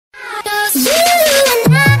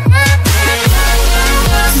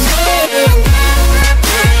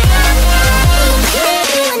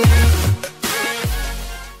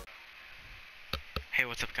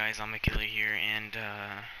guys, I'm Akila here, and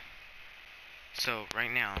so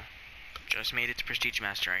right now, just made it to Prestige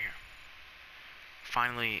Master right here.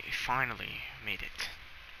 Finally made it.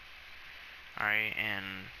 Alright, and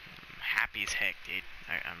I'm happy as heck, dude.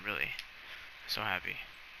 I'm really so happy.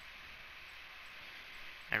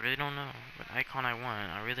 I really don't know what icon I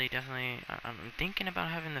want. I'm thinking about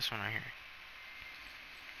having this one right here.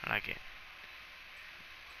 I like it.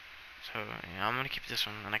 So, yeah, I'm gonna keep this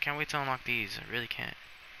one, and I can't wait to unlock these. I really can't.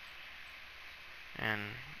 And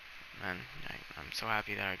I'm so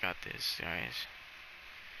happy that I got this, guys.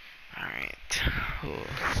 Alright. Oh,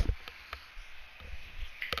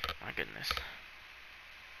 my goodness.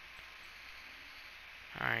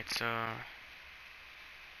 Alright, so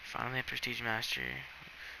finally a Prestige Master.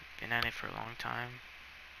 Been at it for a long time.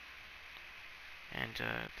 And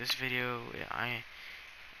this video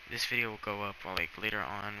will go up like later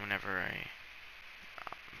on whenever I'm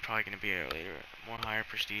probably gonna be at a later more higher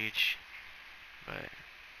prestige. But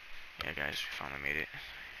yeah, guys, we finally made it.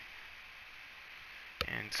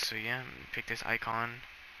 And so yeah, pick this icon.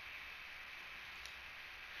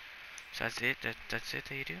 So that's it. That's it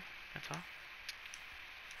that you do. That's all.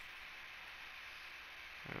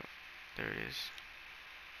 Oh, there it is.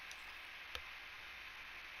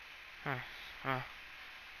 Huh. Huh.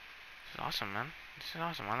 This is awesome, man. This is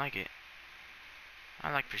awesome. I like it.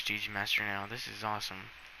 I like Prestige Master now. This is awesome.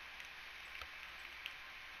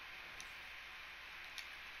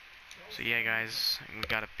 So yeah, guys, we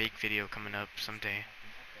got a big video coming up someday.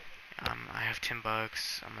 I have $10.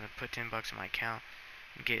 I'm gonna put $10 in my account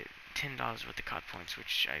and get $10 worth of COD points,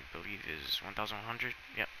 which I believe is 1,100.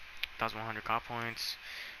 Yep, 1,100 COD points.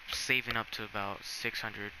 Saving up to about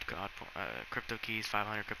 600 crypto keys,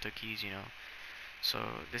 500 crypto keys, you know.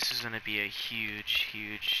 So this is gonna be a huge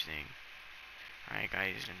thing. Alright,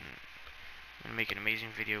 guys, and I'm gonna make an amazing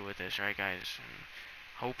video with this, right, guys? And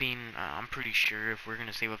hoping, I'm pretty sure if we're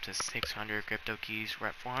gonna save up to 600 crypto keys, we're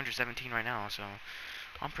at 417 right now, so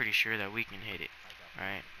I'm pretty sure that we can hit it,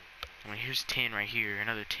 right? I mean, here's 10 right here,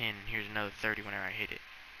 another 10, here's another 30 whenever I hit it.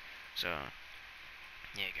 So,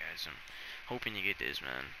 yeah, guys, I'm hoping you get this,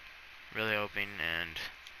 man. Really hoping, and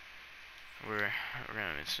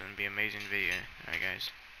it's gonna be an amazing video, alright,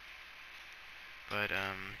 guys. But,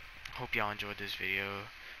 hope y'all enjoyed this video.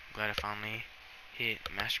 I'm glad I finally hit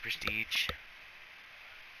Master Prestige.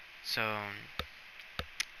 So,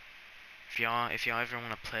 if y'all ever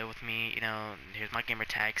want to play with me, you know, here's my gamer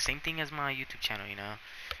tag. Same thing as my YouTube channel, you know.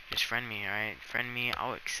 Just friend me, alright? Friend me.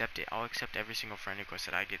 I'll accept it. I'll accept every single friend request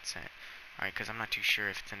that I get sent. Alright, because I'm not too sure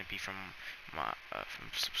if it's going to be from my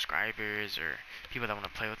from subscribers or people that want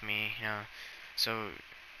to play with me, you know. So,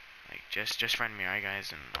 like, just friend me, alright,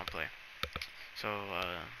 guys, and I'll play. So,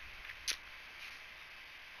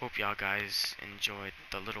 hope y'all guys enjoyed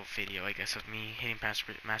the little video, I guess, of me hitting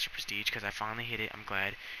Master Prestige, because I finally hit it. I'm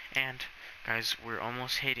glad. And guys, we're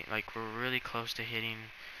almost hitting, like, we're really close to hitting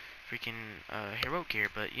freaking heroic gear,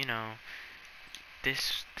 but you know,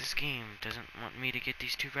 this game doesn't want me to get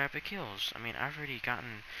these 2 rapid kills. I mean, I've already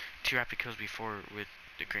gotten 2 rapid kills before with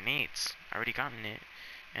the grenades. I already gotten it,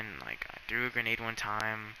 and like, I threw a grenade one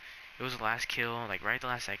time. It was the last kill, like right at the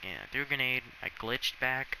last second. I threw a grenade, I glitched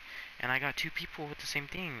back, and I got 2 people with the same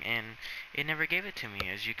thing, and it never gave it to me,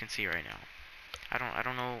 as you can see right now. I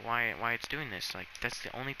don't know why it's doing this. Like, that's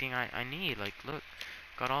the only thing I need. Like, look,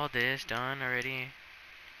 got all this done already.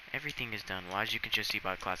 Everything is done. Well, as you can just see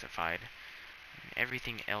by classified,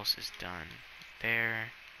 everything else is done.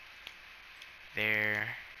 There,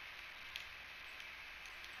 there,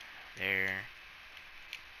 there,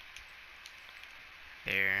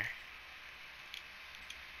 there,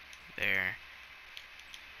 there,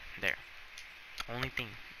 there. Only thing.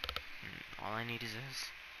 All I need is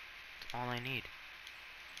this. It's all I need.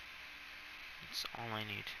 It's all I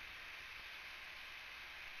need.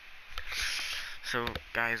 So,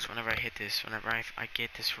 guys, whenever I hit this, whenever I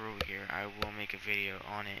get this heroic gear, I will make a video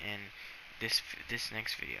on it, and this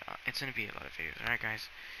next video, it's gonna be a lot of videos. Alright, guys.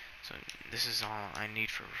 So, this is all I need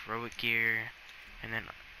for heroic gear, and then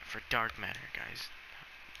for dark matter, guys.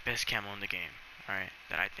 Best camo in the game. Alright,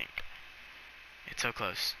 that I think. It's so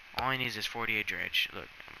close. All I need is this 48 dredge. Look,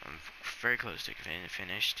 I'm very close to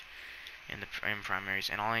finished in primaries,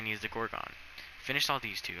 and all I need is the Gorgon. Finished all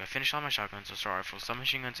these 2. I finished all my shotguns, assault rifles,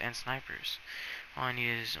 submachine guns, and snipers. All I need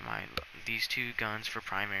is these 2 guns for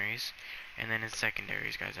primaries, and then in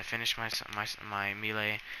secondaries, guys. I finished my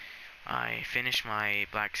melee. I finished my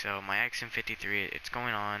black cell, my XM53. It's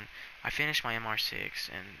going on. I finished my MR6,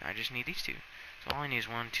 and I just need these 2. So all I need is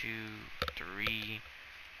 1, 2, 3,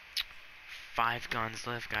 5 guns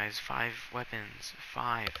left, guys. 5 weapons.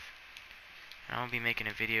 5. And I'll be making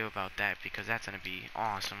a video about that because that's gonna be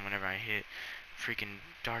awesome whenever I hit freaking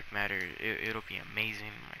dark matter. It'll be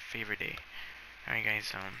amazing. My favorite day. Alright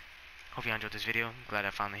guys, hope you enjoyed this video. I'm glad I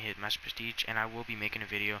finally hit Master Prestige, and I will be making a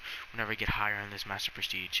video whenever I get higher on this Master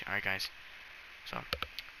Prestige. Alright guys, so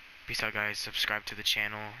peace out guys. Subscribe to the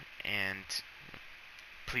channel, and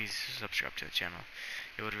please subscribe to the channel.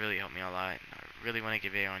 It would really help me a lot. I really want to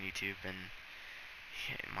get video on YouTube, and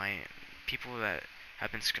my people that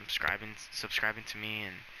have been subscribing to me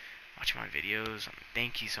and watching my videos,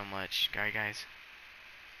 thank you so much. Alright guys,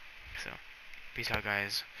 so peace out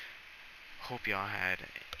guys. Hope y'all had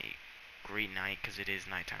a great night, because it is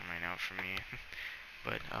nighttime right now for me.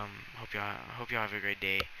 But hope y'all have a great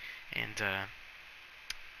day, and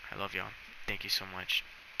I love y'all. Thank you so much.